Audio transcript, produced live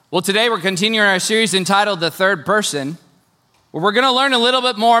Well, today we're continuing our series entitled The Third Person, where we're going to learn a little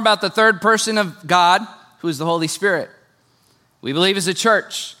bit more about the third person of God, who is the Holy Spirit. We believe as a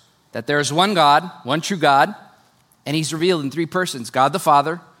church that there is one God, one true God, and he's revealed in three persons: God the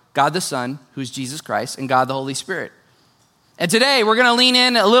Father, God the Son, who's Jesus Christ, and God the Holy Spirit. And today we're going to lean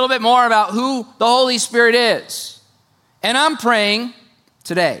in a little bit more about who the Holy Spirit is. And I'm praying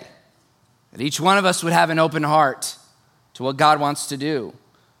today that each one of us would have an open heart to what God wants to do.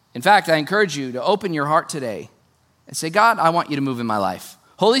 In fact, I encourage you to open your heart today and say, God, I want you to move in my life.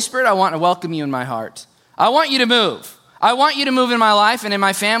 Holy Spirit, I want to welcome you in my heart. I want you to move. I want you to move in my life and in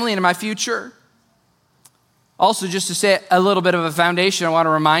my family and in my future. Also, just to say a little bit of a foundation, I want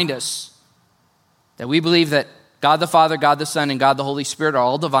to remind us that we believe that God the Father, God the Son, and God the Holy Spirit are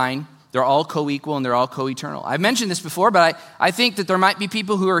all divine. They're all co-equal and they're all co-eternal. I've mentioned this before, but I think that there might be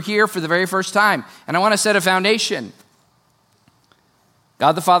people who are here for the very first time, and I want to set a foundation.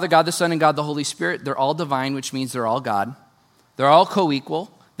 God the Father, God the Son, and God the Holy Spirit, they're all divine, which means they're all God. They're all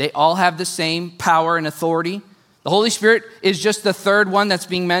co-equal. They all have the same power and authority. The Holy Spirit is just the third one that's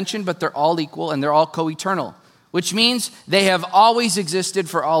being mentioned, but they're all equal and they're all co-eternal, which means they have always existed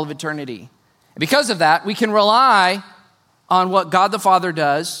for all of eternity. And because of that, we can rely on what God the Father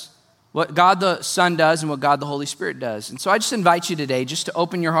does, what God the Son does, and what God the Holy Spirit does. And so I just invite you today just to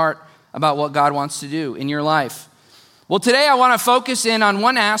open your heart about what God wants to do in your life. Well, today I want to focus in on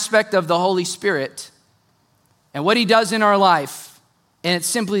one aspect of the Holy Spirit and what he does in our life. And it's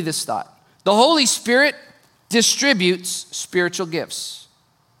simply this thought: the Holy Spirit distributes spiritual gifts.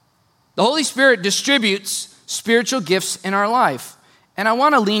 The Holy Spirit distributes spiritual gifts in our life. And I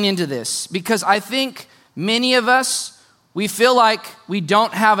want to lean into this because I think many of us, we feel like we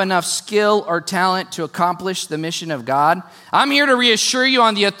don't have enough skill or talent to accomplish the mission of God. I'm here to reassure you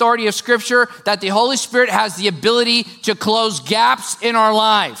on the authority of Scripture that the Holy Spirit has the ability to close gaps in our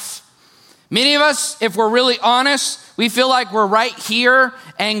life. Many of us, if we're really honest, we feel like we're right here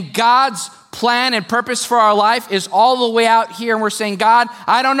and God's plan and purpose for our life is all the way out here, and we're saying, God,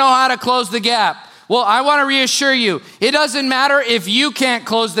 I don't know how to close the gap. Well, I want to reassure you, it doesn't matter if you can't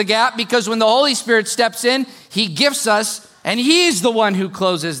close the gap, because when the Holy Spirit steps in, he gifts us, and he's the one who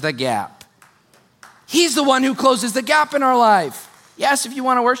closes the gap. He's the one who closes the gap in our life. Yes, if you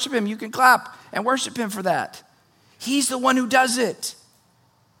want to worship him, you can clap and worship him for that. He's the one who does it.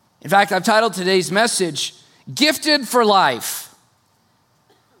 In fact, I've titled today's message, Gifted for Life.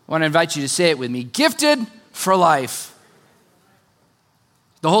 I want to invite you to say it with me: gifted for life.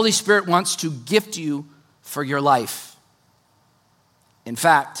 The Holy Spirit wants to gift you for your life. In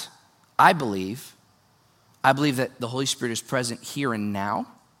fact, I believe that the Holy Spirit is present here and now,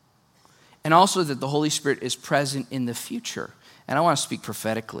 and also that the Holy Spirit is present in the future. And I want to speak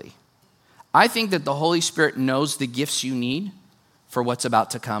prophetically. I think that the Holy Spirit knows the gifts you need for what's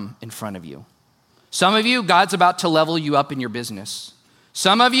about to come in front of you. Some of you, God's about to level you up in your business.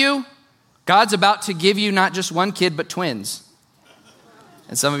 Some of you, God's about to give you not just one kid, but twins.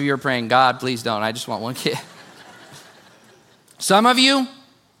 And some of you are praying, God, please don't. I just want one kid. Some of you,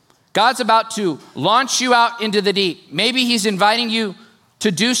 God's about to launch you out into the deep. Maybe he's inviting you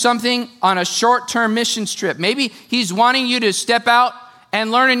to do something on a short-term mission trip. Maybe he's wanting you to step out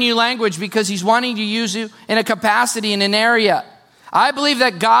and learn a new language because he's wanting to use you in a capacity in an area. I believe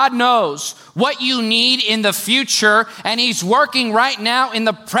that God knows what you need in the future, and he's working right now in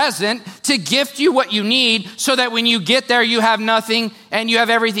the present to gift you what you need so that when you get there, you have nothing and you have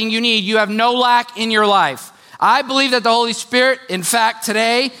everything you need. You have no lack in your life. I believe that the Holy Spirit, in fact,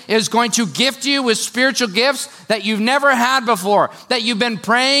 today is going to gift you with spiritual gifts that you've never had before, that you've been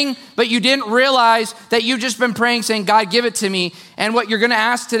praying, but you didn't realize that you've just been praying, saying, God, give it to me. And what you're going to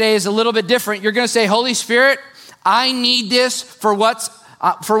ask today is a little bit different. You're going to say, Holy Spirit, I need this for what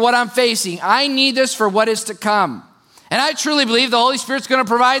I'm facing. I need this for what is to come. And I truly believe the Holy Spirit's going to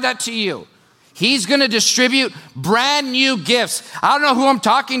provide that to you. He's going to distribute brand new gifts. I don't know who I'm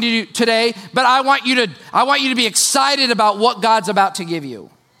talking to today, but I want you to be excited about what God's about to give you.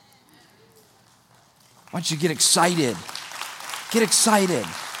 I want you to get excited. Get excited.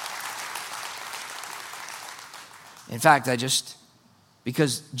 In fact,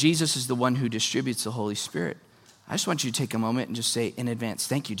 because Jesus is the one who distributes the Holy Spirit, I just want you to take a moment and just say in advance,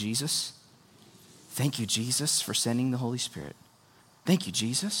 thank you, Jesus. Thank you, Jesus, for sending the Holy Spirit. Thank you,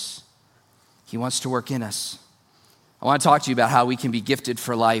 Jesus. He wants to work in us. I want to talk to you about how we can be gifted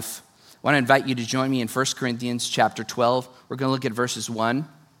for life. I want to invite you to join me in 1 Corinthians chapter 12. We're going to look at verses 1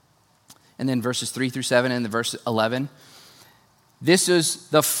 and then verses 3 through 7 and the verse 11. This is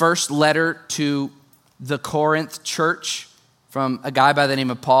the first letter to the Corinth church from a guy by the name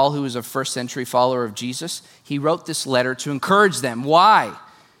of Paul, who was a first century follower of Jesus. He wrote this letter to encourage them. Why?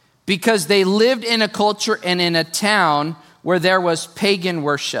 because they lived in a culture and in a town where there was pagan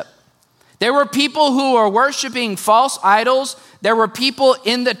worship. There were people who were worshiping false idols. There were people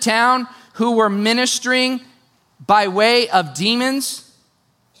in the town who were ministering by way of demons.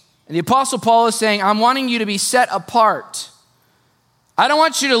 And the Apostle Paul is saying, I'm wanting you to be set apart. I don't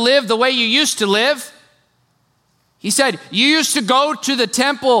want you to live the way you used to live. He said, you used to go to the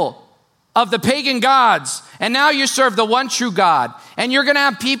temple of the pagan gods, and now you serve the one true God. And you're going to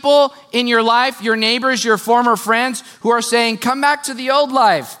have people in your life, your neighbors, your former friends, who are saying, come back to the old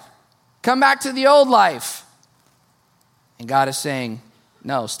life. Come back to the old life. And God is saying,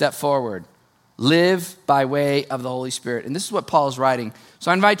 no, step forward. Live by way of the Holy Spirit. And this is what Paul is writing.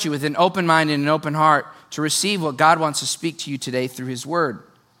 So I invite you with an open mind and an open heart to receive what God wants to speak to you today through his word.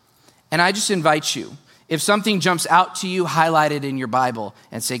 And I just invite you, if something jumps out to you, highlight it in your Bible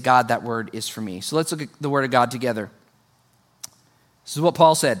and say, God, that word is for me. So let's look at the word of God together. This is what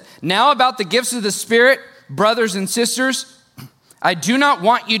Paul said. Now about the gifts of the Spirit, brothers and sisters, I do not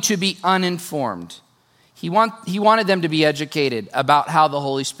want you to be uninformed. He wanted them to be educated about how the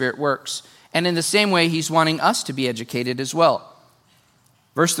Holy Spirit works. And in the same way, he's wanting us to be educated as well.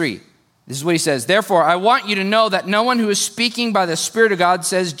 Verse 3, this is what he says. Therefore, I want you to know that no one who is speaking by the Spirit of God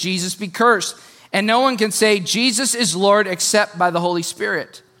says, Jesus be cursed. And no one can say Jesus is Lord except by the Holy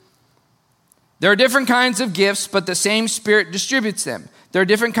Spirit. There are different kinds of gifts, but the same Spirit distributes them. There are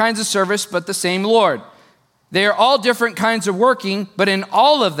different kinds of service, but the same Lord. They are all different kinds of working, but in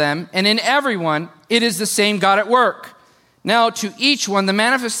all of them and in everyone, it is the same God at work. Now to each one, the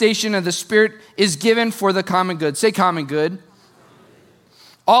manifestation of the Spirit is given for the common good. Say common good.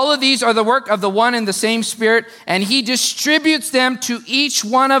 All of these are the work of the one and the same Spirit, and he distributes them to each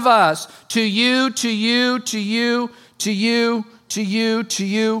one of us, to you, to you, to you, to you, to you, to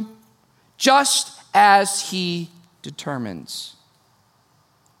you, just as he determines.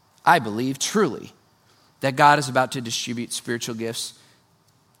 I believe truly that God is about to distribute spiritual gifts.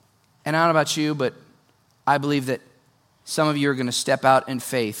 And I don't know about you, but I believe that some of you are going to step out in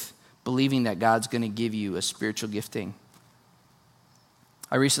faith, believing that God's going to give you a spiritual gifting.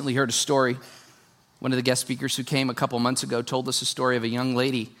 I recently heard a story. One of the guest speakers who came a couple months ago told us a story of a young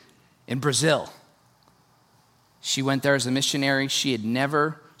lady in Brazil. She went there as a missionary. She had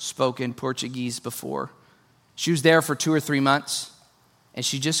never spoken Portuguese before. She was there for 2 or 3 months, and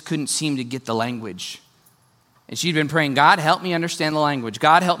she just couldn't seem to get the language. And she'd been praying, God, help me understand the language.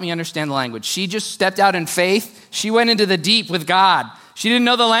 God, help me understand the language. She just stepped out in faith. She went into the deep with God. She didn't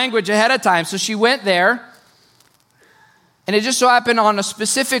know the language ahead of time, so she went there. And it just so happened on a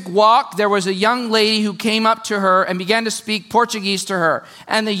specific walk, there was a young lady who came up to her and began to speak Portuguese to her.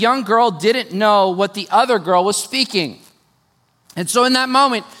 And the young girl didn't know what the other girl was speaking. And so in that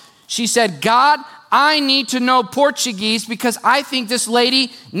moment, she said, God, I need to know Portuguese because I think this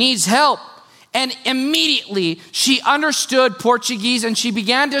lady needs help. And immediately she understood Portuguese and she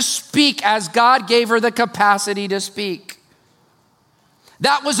began to speak as God gave her the capacity to speak.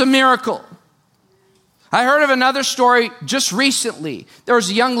 That was a miracle. I heard of another story just recently. There was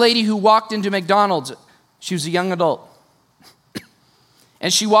a young lady who walked into McDonald's. She was a young adult.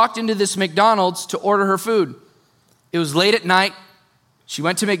 And she walked into this McDonald's to order her food. It was late at night. She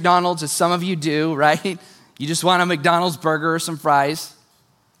went to McDonald's, as some of you do, right? You just want a McDonald's burger or some fries.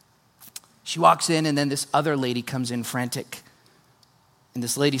 She walks in, and then this other lady comes in frantic. And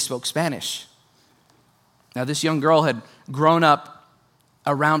this lady spoke Spanish. Now, this young girl had grown up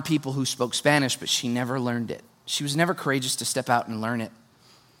around people who spoke Spanish, but she never learned it. She was never courageous to step out and learn it.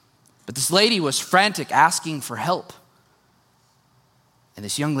 But this lady was frantic, asking for help. And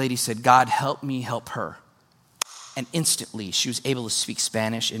this young lady said, God, help me help her. And instantly, she was able to speak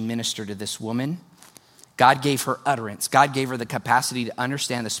Spanish and minister to this woman. God gave her utterance. God gave her the capacity to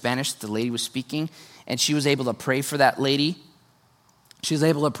understand the Spanish that the lady was speaking. And she was able to pray for that lady. She was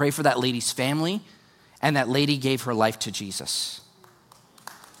able to pray for that lady's family. And that lady gave her life to Jesus.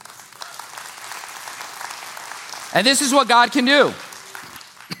 And this is what God can do.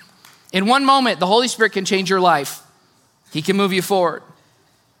 In one moment, the Holy Spirit can change your life. He can move you forward.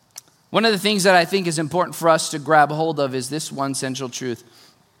 One of the things that I think is important for us to grab hold of is this one central truth.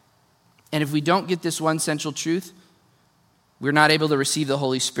 And if we don't get this one central truth, we're not able to receive the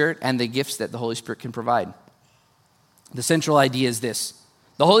Holy Spirit and the gifts that the Holy Spirit can provide. The central idea is this.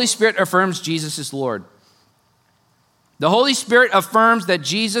 The Holy Spirit affirms Jesus is Lord. The Holy Spirit affirms that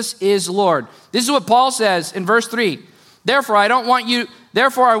Jesus is Lord. This is what Paul says in verse 3. Therefore, I want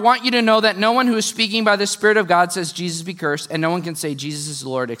you to know that no one who is speaking by the Spirit of God says Jesus be cursed, and no one can say Jesus is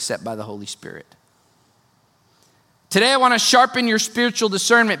Lord except by the Holy Spirit. Today, I want to sharpen your spiritual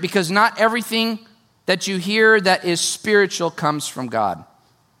discernment because not everything that you hear that is spiritual comes from God.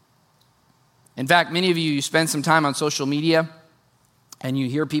 In fact, many of you spend some time on social media and you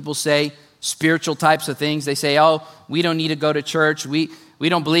hear people say spiritual types of things. They say, oh, we don't need to go to church. We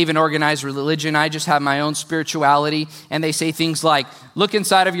don't believe in organized religion. I just have my own spirituality. And they say things like, look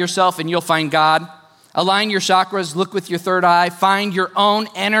inside of yourself and you'll find God. Align your chakras, look with your third eye, find your own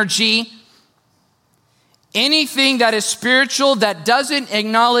energy. Anything that is spiritual that doesn't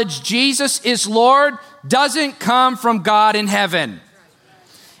acknowledge Jesus is Lord doesn't come from God in heaven.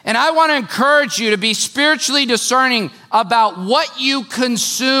 And I want to encourage you to be spiritually discerning about what you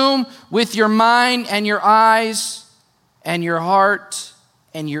consume with your mind and your eyes and your heart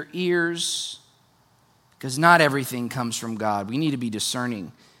and your ears, because not everything comes from God. We need to be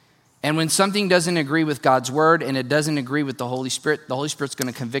discerning. And when something doesn't agree with God's word and it doesn't agree with the Holy Spirit's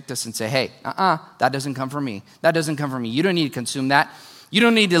going to convict us and say, hey, that doesn't come from me. That doesn't come from me. You don't need to consume that. You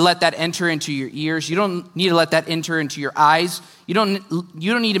don't need to let that enter into your ears. You don't need to let that enter into your eyes. You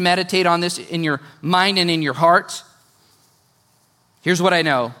don't need to meditate on this in your mind and in your heart. Here's what I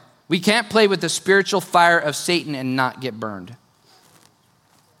know. We can't play with the spiritual fire of Satan and not get burned.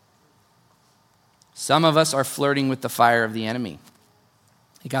 Some of us are flirting with the fire of the enemy.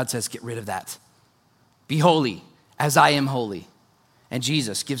 God says, get rid of that. Be holy as I am holy. And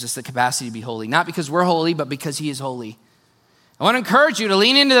Jesus gives us the capacity to be holy, not because we're holy, but because he is holy. I want to encourage you to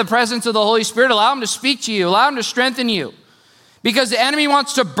lean into the presence of the Holy Spirit. Allow him to speak to you. Allow him to strengthen you. Because the enemy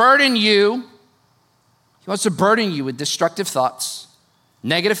wants to burden you. He wants to burden you with destructive thoughts,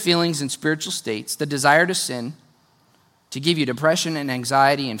 negative feelings and spiritual states, the desire to sin, to give you depression and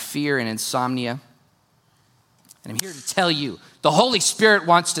anxiety and fear and insomnia. And I'm here to tell you, the Holy Spirit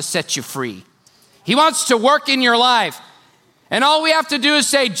wants to set you free. He wants to work in your life. And all we have to do is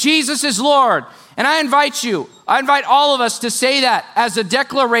say, Jesus is Lord. And I invite all of us to say that as a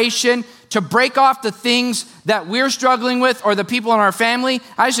declaration to break off the things that we're struggling with or the people in our family.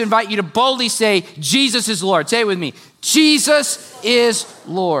 I just invite you to boldly say, Jesus is Lord. Say it with me. Jesus is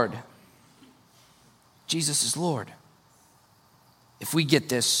Lord. Jesus is Lord. If we get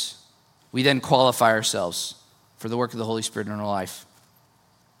this, we then qualify ourselves for the work of the Holy Spirit in our life.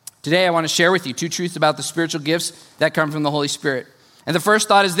 Today, I want to share with you two truths about the spiritual gifts that come from the Holy Spirit. And the first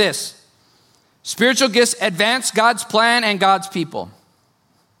thought is this. Spiritual gifts advance God's plan and God's people.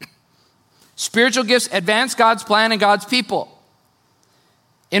 Spiritual gifts advance God's plan and God's people.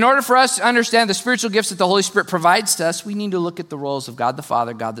 In order for us to understand the spiritual gifts that the Holy Spirit provides to us, we need to look at the roles of God the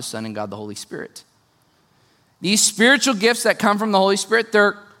Father, God the Son, and God the Holy Spirit. These spiritual gifts that come from the Holy Spirit,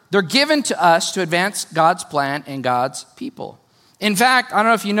 they're given to us to advance God's plan and God's people. In fact, I don't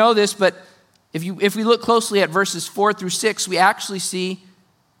know if you know this, but if we look closely at verses 4 through 6, we actually see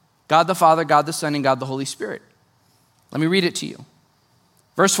God the Father, God the Son, and God the Holy Spirit. Let me read it to you.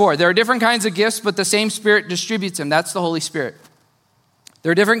 Verse 4, there are different kinds of gifts, but the same Spirit distributes them. That's the Holy Spirit.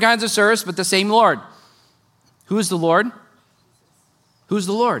 There are different kinds of service, but the same Lord. Who is the Lord? Who's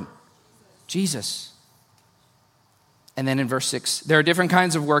the Lord? Jesus. And then in verse 6, there are different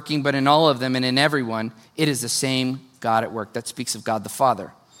kinds of working, but in all of them and in everyone, it is the same God at work. That speaks of God the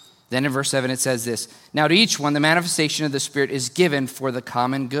Father. Then in verse 7, it says this, now to each one, the manifestation of the Spirit is given for the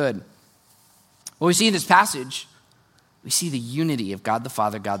common good. What we see in this passage, we see the unity of God the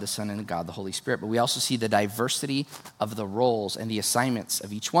Father, God the Son, and God the Holy Spirit, but we also see the diversity of the roles and the assignments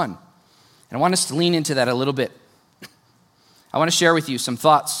of each one. And I want us to lean into that a little bit. I want to share with you some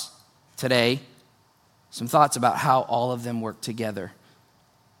thoughts today, some thoughts about how all of them work together.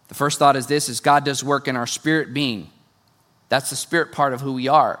 The first thought is this, is God does work in our spirit being. That's the spirit part of who we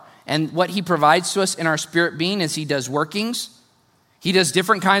are. And what he provides to us in our spirit being is he does workings, he does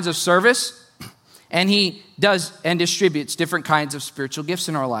different kinds of service, and he does and distributes different kinds of spiritual gifts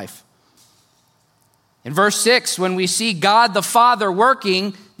in our life. In verse 6, when we see God the Father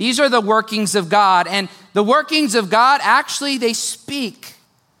working, these are the workings of God. And the workings of God, actually, they speak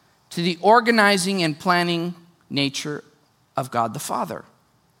to the organizing and planning nature of God the Father.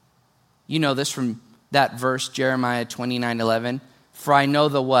 You know this from that verse, Jeremiah 29:11. For I know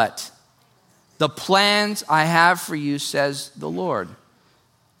the what? The plans I have for you, says the Lord.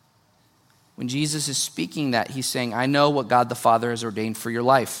 When Jesus is speaking that, he's saying, I know what God the Father has ordained for your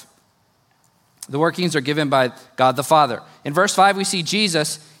life. The workings are given by God the Father. In verse 5, we see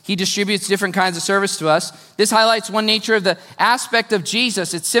Jesus. He distributes different kinds of service to us. This highlights one nature of the aspect of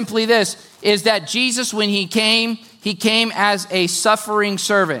Jesus. It's simply this, is that Jesus, when he came as a suffering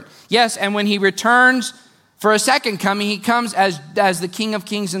servant. Yes, and when he returns for a second coming, he comes as the King of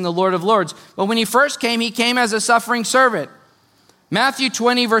Kings and the Lord of Lords. But when he first came, he came as a suffering servant. Matthew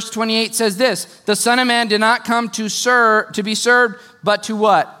 20, verse 28 says this, the Son of Man did not come to be served, but to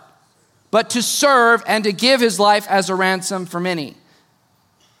what? But to serve and to give his life as a ransom for many.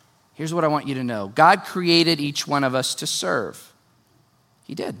 here's what I want you to know. God created each one of us to serve.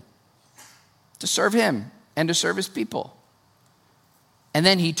 He did. To serve him and to serve his people. And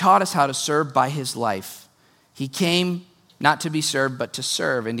then he taught us how to serve by his life. He came not to be served, but to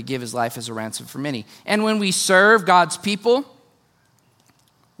serve and to give his life as a ransom for many. And when we serve God's people,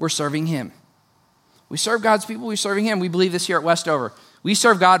 we're serving him. We serve God's people, we're serving him. We believe this here at Westover. We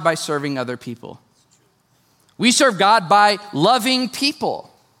serve God by serving other people. We serve God by loving people.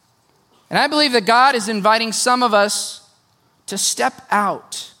 And I believe that God is inviting some of us to step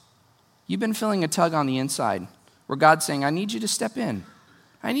out. You've been feeling a tug on the inside where God's saying, I need you to step in.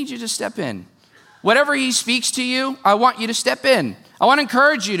 I need you to step in. Whatever he speaks to you, I want you to step in. I want to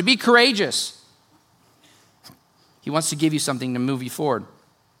encourage you to be courageous. He wants to give you something to move you forward.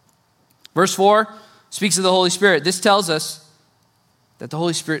 Verse 4 speaks of the Holy Spirit. This tells us that the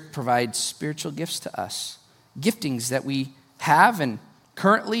Holy Spirit provides spiritual gifts to us. Giftings that we have and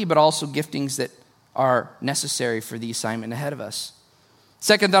currently, but also giftings that are necessary for the assignment ahead of us.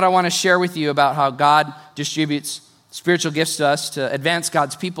 Second thought I want to share with you about how God distributes spiritual gifts to us to advance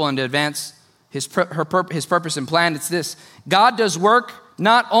God's people and to advance his purpose and plan. It's this: God does work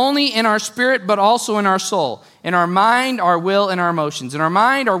not only in our spirit, but also in our soul, in our mind, our will, and our emotions. In our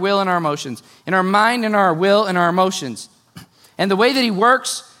mind, our will, and our emotions. In our mind, and our will, and our emotions. And the way that he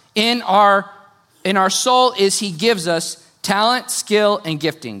works in our soul is he gives us talent, skill, and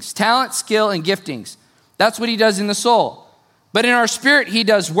giftings. Talent, skill, and giftings. That's what he does in the soul. But in our spirit, he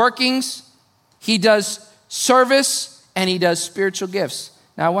does workings, he does service, and he does spiritual gifts.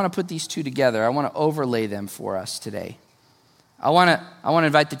 Now, I want to put these two together. I want to overlay them for us today. I want to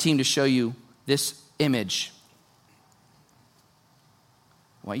invite the team to show you this image.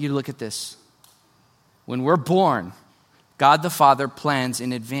 I want you to look at this. When we're born, God the Father plans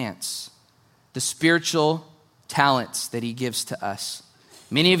in advance the spiritual talents that he gives to us.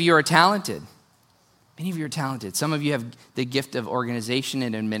 Many of you are talented. Many of you are talented. Some of you have the gift of organization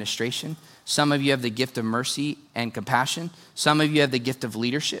and administration. Some of you have the gift of mercy and compassion. Some of you have the gift of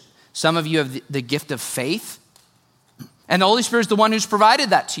leadership. Some of you have the gift of faith. And the Holy Spirit is the one who's provided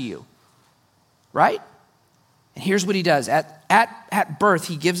that to you, right? And here's what he does. At birth,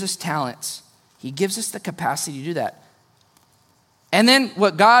 he gives us talents. He gives us the capacity to do that. And then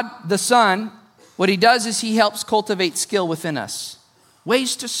what God, the Son, what he does is he helps cultivate skill within us.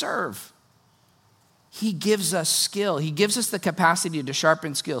 Ways to serve. He gives us skill. He gives us the capacity to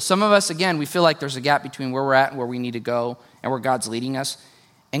sharpen skill. Some of us, again, we feel like there's a gap between where we're at and where we need to go and where God's leading us.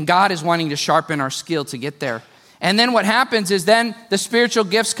 And God is wanting to sharpen our skill to get there. And then what happens is then the spiritual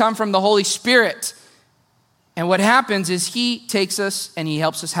gifts come from the Holy Spirit. And what happens is he takes us and he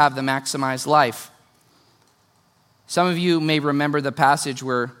helps us have the maximized life. Some of you may remember the passage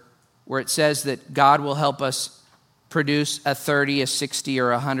where it says that God will help us produce a 30, a 60,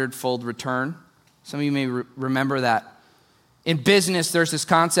 or 100-fold return. Some of you may remember that. In business, there's this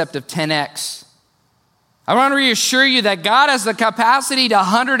concept of 10x. I want to reassure you that God has the capacity to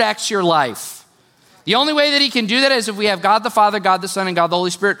 100x your life. The only way that he can do that is if we have God the Father, God the Son, and God the Holy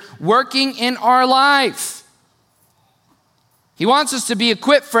Spirit working in our life. He wants us to be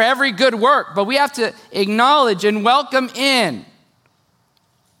equipped for every good work, but we have to acknowledge and welcome in.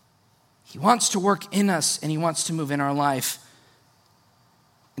 He wants to work in us, and he wants to move in our life.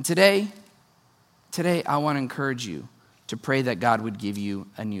 And today, I want to encourage you to pray that God would give you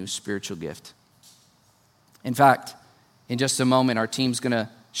a new spiritual gift. In fact, in just a moment, our team's going to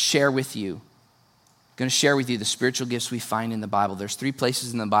share with you the spiritual gifts we find in the Bible. There's 3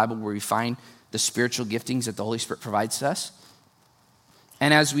 places in the Bible where we find the spiritual giftings that the Holy Spirit provides to us.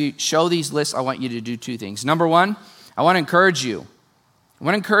 And as we show these lists, I want you to do 2 things. Number 1, I want to encourage you. I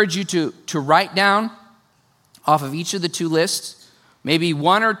want to encourage you to write down off of each of the 2 lists maybe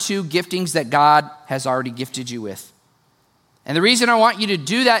 1 or 2 giftings that God has already gifted you with. And the reason I want you to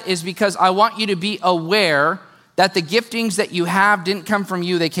do that is because I want you to be aware that the giftings that you have didn't come from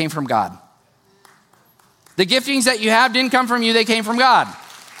you, they came from God. The giftings that you have didn't come from you, they came from God.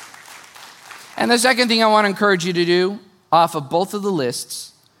 And the second thing I want to encourage you to do off of both of the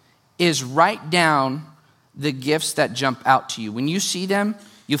lists is write down the gifts that jump out to you. When you see them,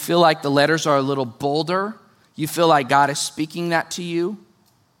 you feel like the letters are a little bolder. You feel like God is speaking that to you.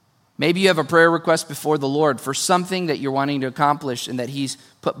 Maybe you have a prayer request before the Lord for something that you're wanting to accomplish and that he's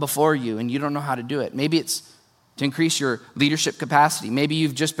put before you and you don't know how to do it. Maybe it's to increase your leadership capacity. Maybe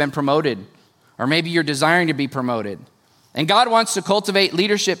you've just been promoted, or maybe you're desiring to be promoted. And God wants to cultivate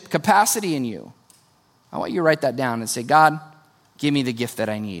leadership capacity in you. I want you to write that down and say, God, give me the gift that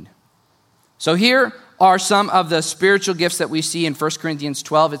I need. So here are some of the spiritual gifts that we see in 1 Corinthians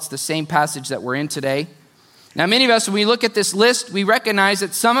 12. It's the same passage that we're in today. Now, many of us, when we look at this list, we recognize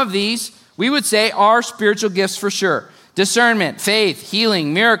that some of these, we would say, are spiritual gifts for sure. Discernment, faith,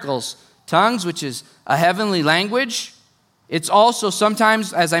 healing, miracles, tongues, which is a heavenly language. It's also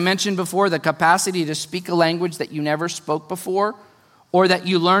sometimes, as I mentioned before, the capacity to speak a language that you never spoke before or that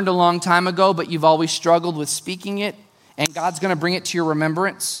you learned a long time ago, but you've always struggled with speaking it, and God's going to bring it to your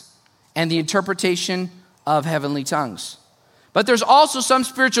remembrance, and the interpretation of heavenly tongues. But there's also some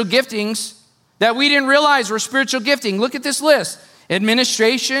spiritual giftings that we didn't realize were spiritual gifting. Look at this list.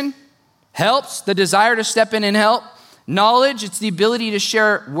 Administration, helps, the desire to step in and help. Knowledge, it's the ability to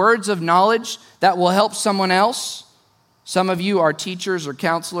share words of knowledge that will help someone else. Some of you are teachers or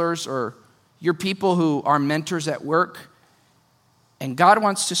counselors, or you're people who are mentors at work. And God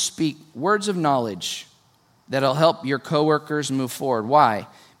wants to speak words of knowledge that'll help your coworkers move forward. Why?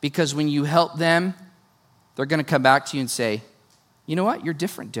 Because when you help them, they're going to come back to you and say, you know what? You're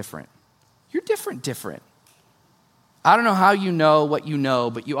different. You're different. I don't know how you know what you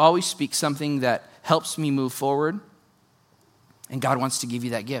know, but you always speak something that helps me move forward. And God wants to give you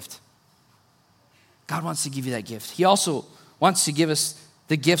that gift. God wants to give you that gift. He also wants to give us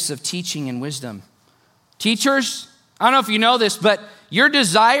the gifts of teaching and wisdom. Teachers, I don't know if you know this, but your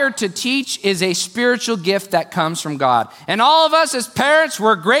desire to teach is a spiritual gift that comes from God. And all of us as parents,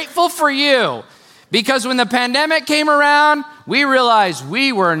 we're grateful for you. Because when the pandemic came around, we realized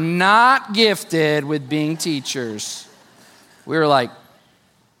we were not gifted with being teachers. We were like,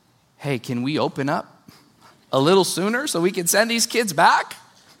 hey, can we open up a little sooner so we can send these kids back?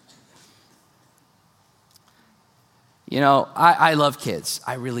 You know, I love kids.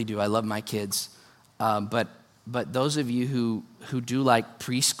 I really do. I love my kids. But those of you who do like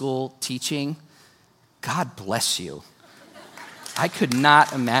preschool teaching, God bless you. I could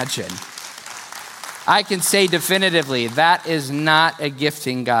not imagine. I can say definitively, that is not a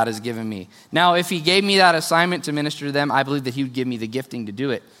gifting God has given me. Now, if he gave me that assignment to minister to them, I believe that he would give me the gifting to do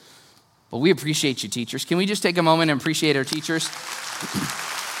it. But we appreciate you, teachers. Can we just take a moment and appreciate our teachers?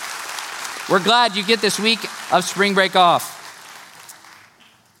 We're glad you get this week of spring break off.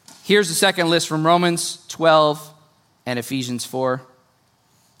 Here's the second list from Romans 12 and Ephesians 4.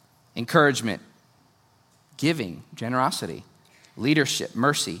 Encouragement, giving, generosity, leadership,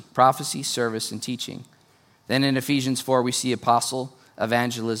 mercy, prophecy, service, and teaching. Then in Ephesians 4, we see apostle,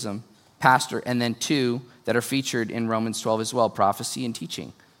 evangelism, pastor, and then two that are featured in Romans 12 as well, prophecy and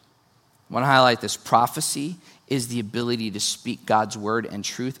teaching. I want to highlight this. Prophecy is the ability to speak God's word and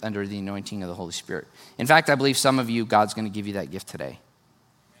truth under the anointing of the Holy Spirit. In fact, I believe some of you, God's going to give you that gift today.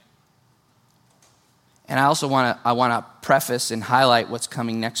 And I also want to preface and highlight what's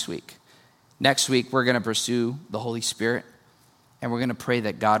coming next week. Next week, we're going to pursue the Holy Spirit. And we're going to pray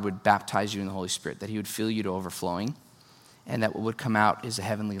that God would baptize you in the Holy Spirit, that he would fill you to overflowing, and that what would come out is a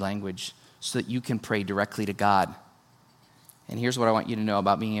heavenly language so that you can pray directly to God. And here's what I want you to know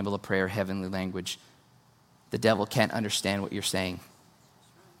about being able to pray our heavenly language. The devil can't understand what you're saying,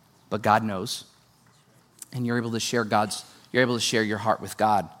 but God knows. And you're able to share your heart with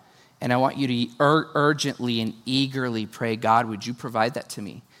God. And I want you to urgently and eagerly pray, God, would you provide that to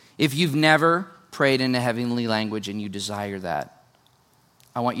me? If you've never prayed in a heavenly language and you desire that,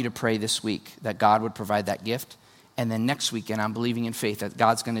 I want you to pray this week that God would provide that gift. And then next weekend, I'm believing in faith that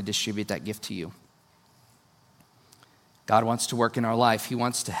God's going to distribute that gift to you. God wants to work in our life. He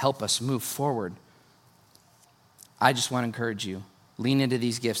wants to help us move forward. I just want to encourage you. Lean into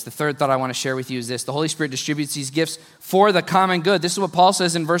these gifts. The third thought I want to share with you is this. The Holy Spirit distributes these gifts for the common good. This is what Paul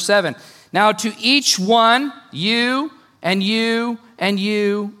says in verse 7. Now to each one, you and you and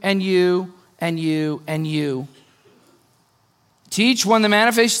you and you and you and you. To each one, the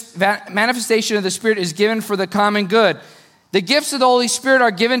manifestation of the Spirit is given for the common good. The gifts of the Holy Spirit are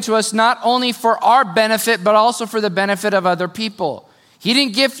given to us not only for our benefit, but also for the benefit of other people. He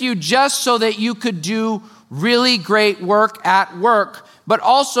didn't gift you just so that you could do really great work at work, but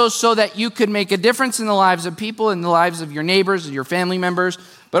also so that you could make a difference in the lives of people, in the lives of your neighbors and your family members,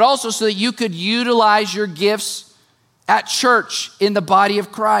 but also so that you could utilize your gifts at church in the body of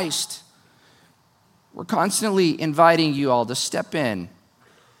Christ. We're constantly inviting you all to step in,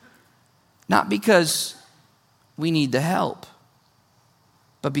 not because we need the help,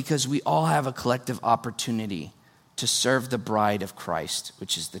 but because we all have a collective opportunity to serve the bride of Christ,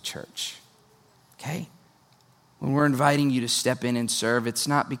 which is the church. Okay? When we're inviting you to step in and serve, it's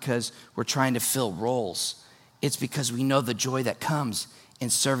not because we're trying to fill roles. It's because we know the joy that comes in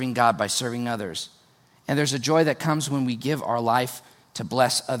serving God by serving others. And there's a joy that comes when we give our life to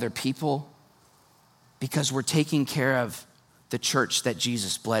bless other people, because we're taking care of the church that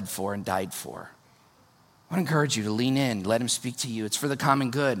Jesus bled for and died for. I want to encourage you to lean in, let him speak to you. It's for the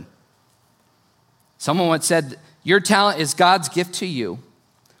common good. Someone once said, your talent is God's gift to you.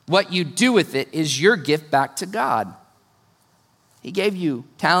 What you do with it is your gift back to God. He gave you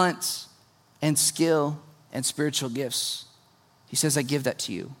talents and skill and spiritual gifts. He says, I give that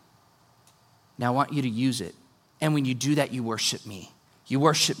to you. Now I want you to use it. And when you do that, you worship me. You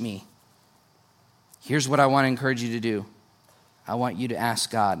worship me. Here's what I want to encourage you to do. I want you to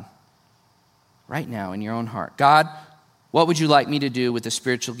ask God right now in your own heart, God, what would you like me to do with the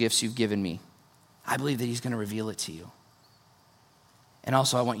spiritual gifts you've given me? I believe that he's going to reveal it to you. And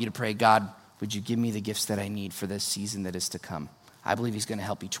also I want you to pray, God, would you give me the gifts that I need for this season that is to come? I believe he's going to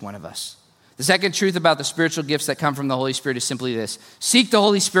help each one of us. The second truth about the spiritual gifts that come from the Holy Spirit is simply this. Seek the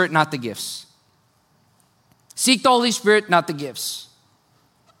Holy Spirit, not the gifts. Seek the Holy Spirit, not the gifts.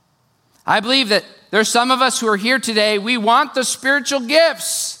 I believe that there's some of us who are here today, we want the spiritual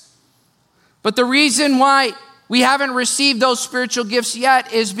gifts. But the reason why we haven't received those spiritual gifts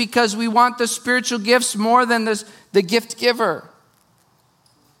yet is because we want the spiritual gifts more than the gift giver.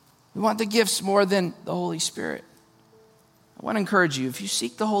 We want the gifts more than the Holy Spirit. I want to encourage you, if you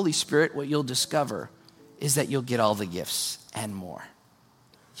seek the Holy Spirit, what you'll discover is that you'll get all the gifts and more.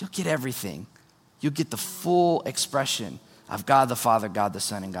 You'll get everything. You'll get the full expression of God the Father, God the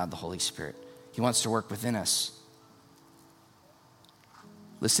Son, and God the Holy Spirit. He wants to work within us.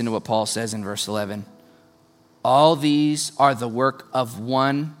 Listen to what Paul says in verse 11. All these are the work of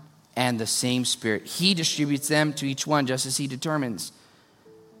one and the same Spirit. He distributes them to each one just as he determines.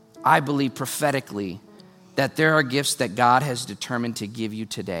 I believe prophetically that there are gifts that God has determined to give you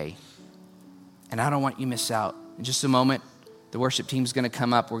today. And I don't want you to miss out. In just a moment, the worship team's going to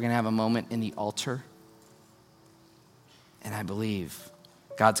come up. We're going to have a moment in the altar. And I believe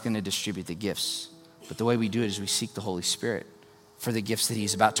God's going to distribute the gifts. But the way we do it is we seek the Holy Spirit for the gifts that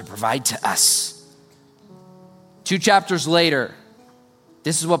he's about to provide to us. 2 chapters later,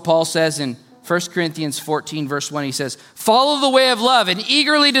 this is what Paul says in 1 Corinthians 14, verse 1. He says, follow the way of love and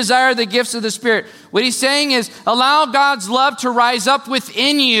eagerly desire the gifts of the Spirit. What he's saying is, allow God's love to rise up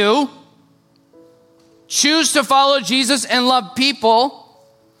within you. Choose to follow Jesus and love people.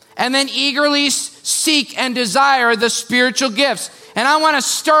 And then eagerly seek and desire the spiritual gifts. And I want to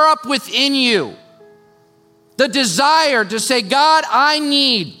stir up within you the desire to say, God, I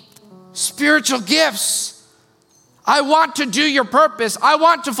need spiritual gifts. I want to do your purpose. I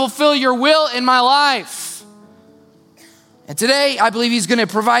want to fulfill your will in my life. And today, I believe he's going to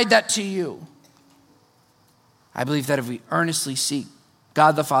provide that to you. I believe that if we earnestly seek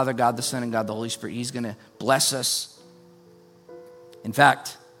God the Father, God the Son, and God the Holy Spirit, he's going to bless us. In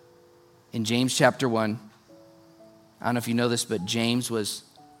fact, in James chapter 1, I don't know if you know this, but James was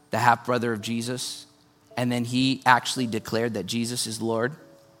the half-brother of Jesus. And then he actually declared that Jesus is Lord.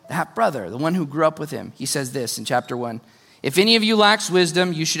 The half-brother, the one who grew up with him. He says this in chapter 1. If any of you lacks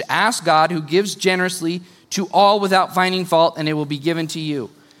wisdom, you should ask God, who gives generously to all without finding fault, and it will be given to you.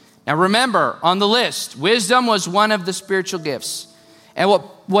 Now remember, on the list, wisdom was one of the spiritual gifts. And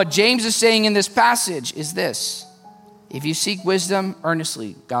what James is saying in this passage is this. If you seek wisdom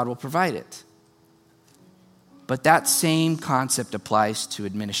earnestly, God will provide it. But that same concept applies to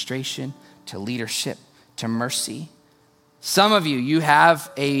administration, to leadership, to mercy. Some of you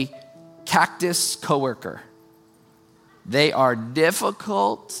have a cactus coworker. They are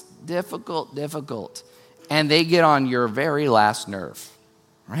difficult, and they get on your very last nerve,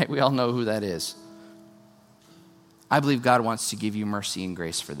 right? We all know who that is. I believe God wants to give you mercy and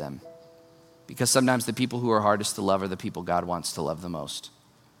grace for them, because sometimes the people who are hardest to love are the people God wants to love the most.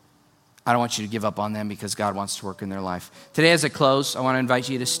 I don't want you to give up on them because God wants to work in their life. Today, as I close, I want to invite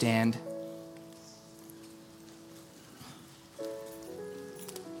you to stand.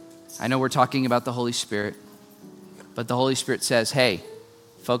 I know we're talking about the Holy Spirit, but the Holy Spirit says, hey,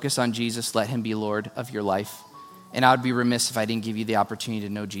 focus on Jesus. Let him be Lord of your life. And I would be remiss if I didn't give you the opportunity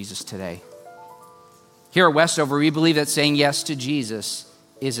to know Jesus today. Here at Westover, we believe that saying yes to Jesus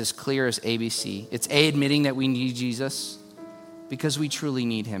is as clear as ABC. It's A, admitting that we need Jesus because we truly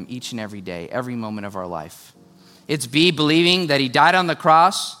need him each and every day, every moment of our life. It's B, believing that he died on the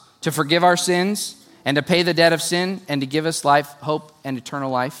cross to forgive our sins and to pay the debt of sin and to give us life, hope, and eternal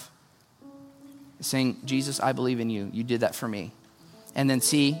life. Saying, Jesus, I believe in you. You did that for me. And then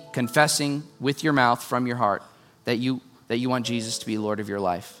C, confessing with your mouth from your heart that you want Jesus to be Lord of your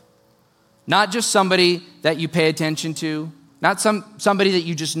life. Not just somebody that you pay attention to, not somebody that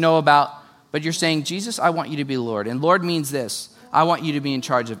you just know about, but you're saying, Jesus, I want you to be Lord. And Lord means this. I want you to be in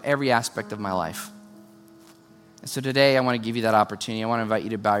charge of every aspect of my life. And so today I want to give you that opportunity. I want to invite you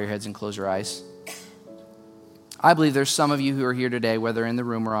to bow your heads and close your eyes. I believe there's some of you who are here today, whether in the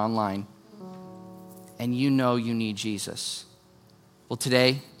room or online, and you know you need Jesus. Well,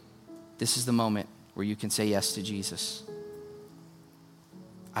 today, this is the moment. where you can say yes to Jesus.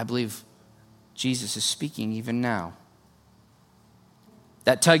 I believe Jesus is speaking even now.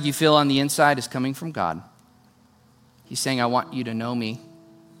 That tug you feel on the inside is coming from God. He's saying, I want you to know me.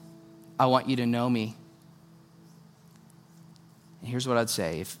 I want you to know me. And here's what I'd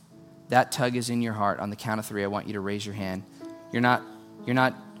say. If that tug is in your heart, on the count of 3, I want you to raise your hand. You're not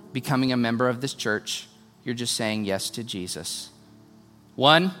becoming a member of this church. You're just saying yes to Jesus.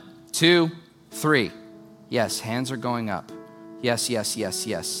 1, 2, 3. Yes, hands are going up. Yes, yes, yes,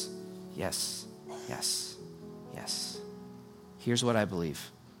 yes. Yes, yes, yes. Here's what I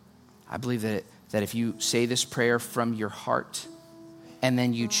believe. I believe that if you say this prayer from your heart and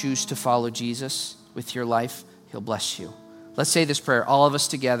then you choose to follow Jesus with your life, he'll bless you. Let's say this prayer, all of us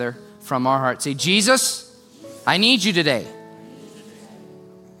together from our heart. Say, Jesus, I need you today.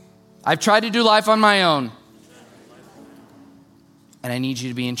 I've tried to do life on my own, and I need you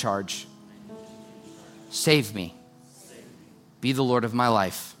to be in charge. Save me. Be the Lord of my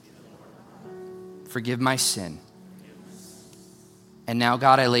life. Forgive my sin. And now,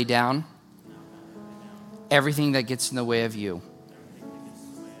 God, I lay down everything that gets in the way of you,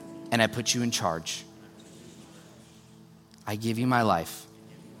 and I put you in charge. I give you my life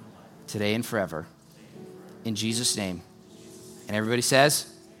today and forever. In Jesus' name. And everybody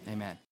says, amen.